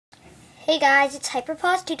Hey guys, it's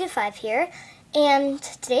HyperPause225 here, and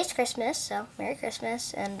today's Christmas, so Merry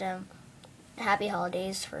Christmas and Happy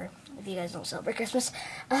Holidays for if you guys don't celebrate Christmas.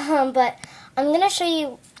 But I'm going to show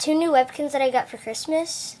you two new Webkinz that I got for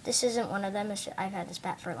Christmas. This isn't one of them. I've had this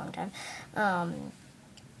bat for a long time.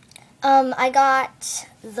 I got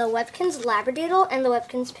the Webkinz Labradoodle and the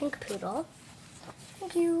Webkinz Pink Poodle.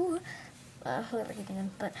 Thank you. Whoever gave me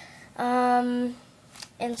them. But,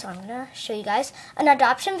 and so I'm going to show you guys. An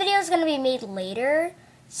adoption video is going to be made later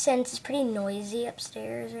since it's pretty noisy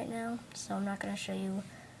upstairs right now. So I'm not going to show you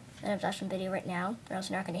an adoption video right now, or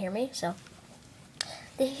else you're not going to hear me. So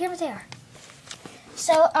here they are.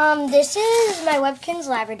 So this is my Webkinz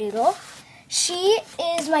Labradoodle. She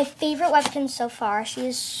is my favorite Webkinz so far. She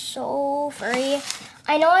is so furry.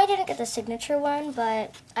 I know I didn't get the signature one,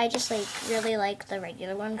 but I just really like the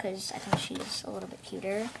regular one because I think she's a little bit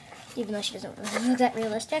cuter, even though she doesn't really look that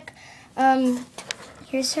realistic.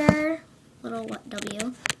 Here's her little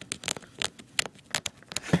W.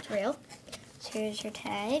 It's real. So here's her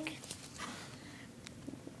tag.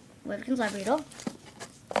 Webkinz Labradoodle.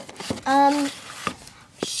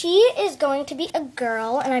 She is going to be a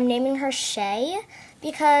girl, and I'm naming her Shay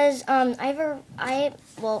because my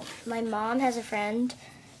mom has a friend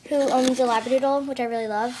who owns a Labradoodle, which I really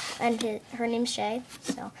love, and her name's Shay,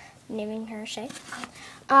 so I'm naming her Shay.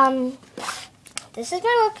 This is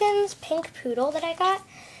my Webkinz Pink Poodle that I got.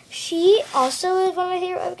 She also is one of my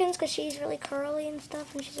favorite Webkinz because she's really curly and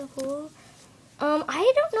stuff, and she's so cool.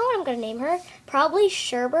 I don't know what I'm going to name her. Probably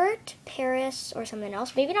Sherbert, Paris, or something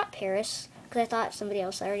else. Maybe not Paris, because I thought somebody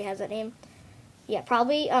else already has that name. Yeah,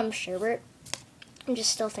 probably Sherbert. I'm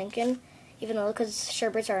just still thinking, even though, because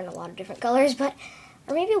Sherberts are in a lot of different colors, but,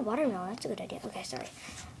 or maybe a watermelon. That's a good idea. Okay, sorry.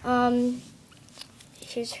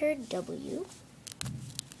 Here's her W.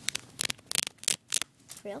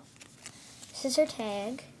 Real. This is her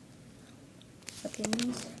tag.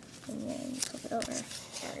 Webkinz. And then flip it over.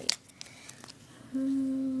 Sorry. I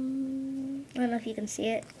don't know if you can see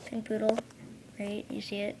it. Pink Poodle. Right? You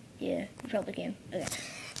see it? Yeah, you probably can. Okay.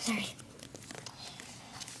 Sorry.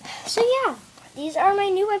 So yeah, these are my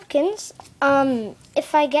new Webkinz.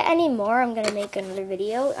 If I get any more, I'm gonna make another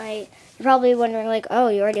video. You're probably wondering like, oh,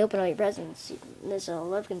 you already opened all your presents. This is all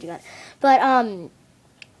Webkinz you got. But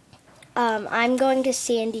I'm going to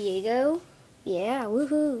San Diego. Yeah,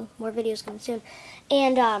 woohoo! More videos coming soon.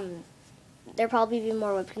 And there'll probably be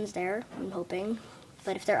more Webkinz there. I'm hoping.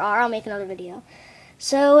 But if there are, I'll make another video.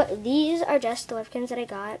 So these are just the Webkinz that I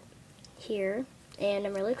got here, and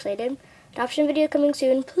I'm really excited. Adoption video coming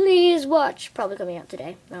soon. Please watch. Probably coming out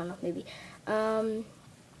today. I don't know, maybe.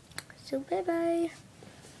 So bye bye.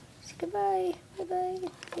 Say goodbye. Bye bye.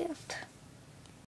 Yeah.